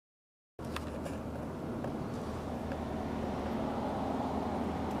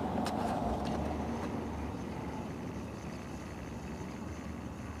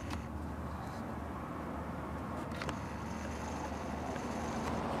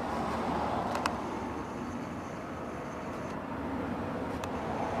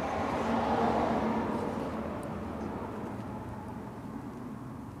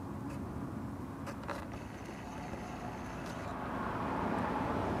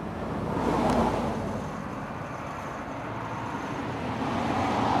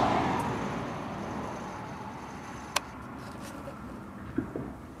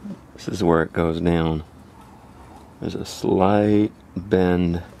This is where it goes down. There's a slight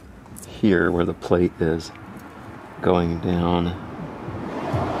bend here where the plate is going down.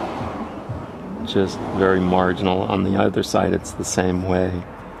 Just very marginal. On the other side it's the same way.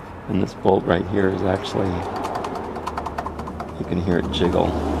 And this bolt right here is actually, you can hear it jiggle.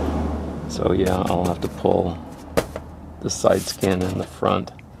 So yeah, I'll have to pull the side skin in the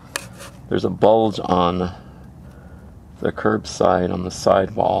front. There's a bulge on the curb side on the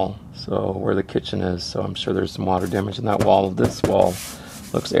side wall, so where the kitchen is, so I'm sure there's some water damage in that wall. This wall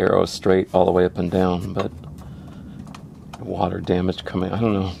looks arrow straight all the way up and down, but water damage coming, I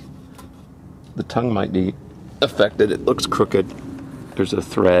don't know. The tongue might be affected. It looks crooked. There's a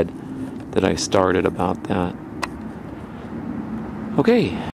thread that I started about that. Okay.